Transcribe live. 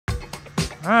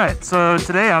Alright, so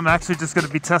today I'm actually just going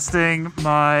to be testing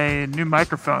my new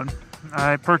microphone.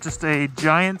 I purchased a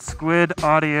giant Squid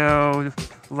audio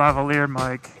lavalier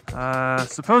mic.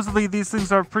 Supposedly these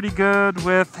things are pretty good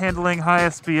with handling high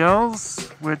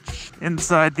SPLs, which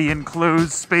inside the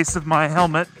enclosed space of my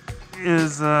helmet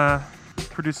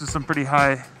produces some pretty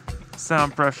high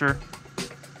sound pressure.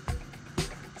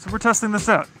 So we're testing this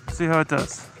out, see how it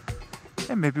does.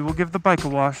 And maybe we'll give the bike a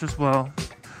wash as well.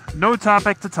 No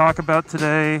topic to talk about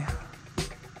today.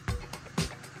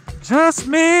 Just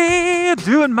me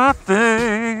doing my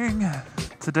thing.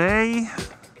 Today,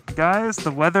 guys,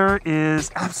 the weather is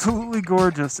absolutely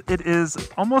gorgeous. It is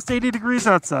almost 80 degrees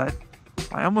outside.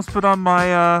 I almost put on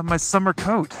my my summer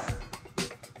coat.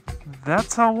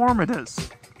 That's how warm it is.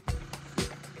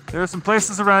 There are some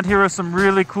places around here with some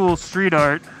really cool street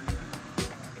art.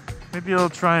 Maybe I'll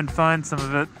try and find some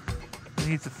of it. I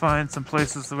need to find some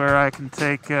places where I can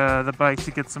take the bike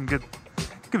to get some good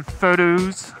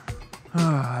photos.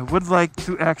 I would like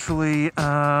to actually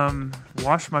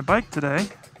wash my bike today.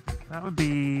 That would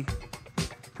be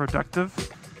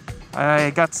productive. I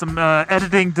got some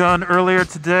editing done earlier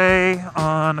today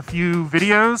on a few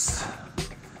videos,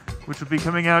 which will be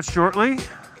coming out shortly.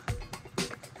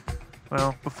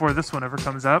 Well, before this one ever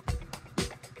comes out.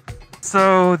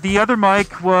 So the other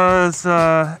mic was,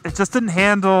 it just didn't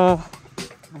handle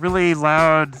really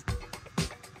loud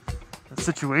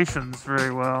situations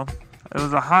very well. It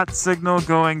was a hot signal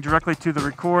going directly to the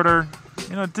recorder.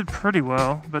 You know, it did pretty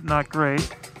well, but not great.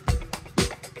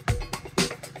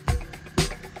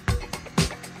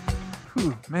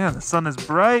 Whew, man, the sun is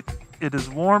bright. It is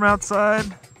warm outside.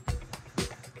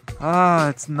 Ah,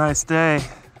 it's a nice day.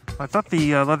 I thought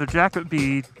the leather jacket would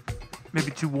be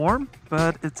maybe too warm,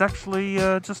 but it's actually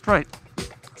just right.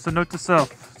 So note to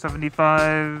self,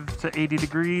 75 to 80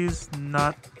 degrees,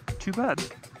 not too bad.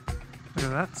 Look at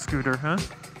that scooter, huh?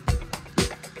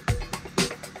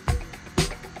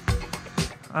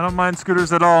 I don't mind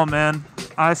scooters at all, man.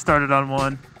 I started on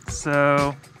one,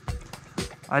 so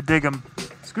I dig them.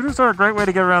 Scooters are a great way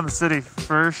to get around the city,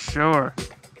 for sure.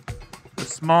 They're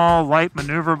small, light,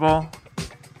 maneuverable.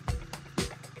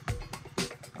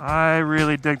 I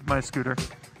really dig my scooter.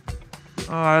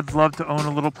 Oh, I'd love to own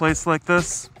a little place like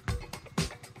this.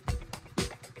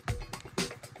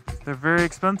 They're very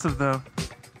expensive, though.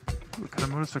 What kind of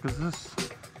motorcycle is this?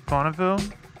 Bonneville?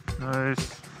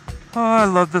 Nice. Oh, I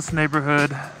love this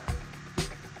neighborhood.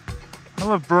 I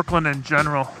love Brooklyn in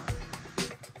general.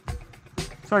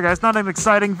 Sorry guys, not an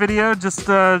exciting video, just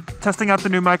testing out the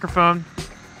new microphone.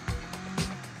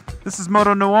 This is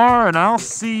Moto Noir, and I'll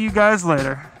see you guys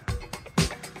later.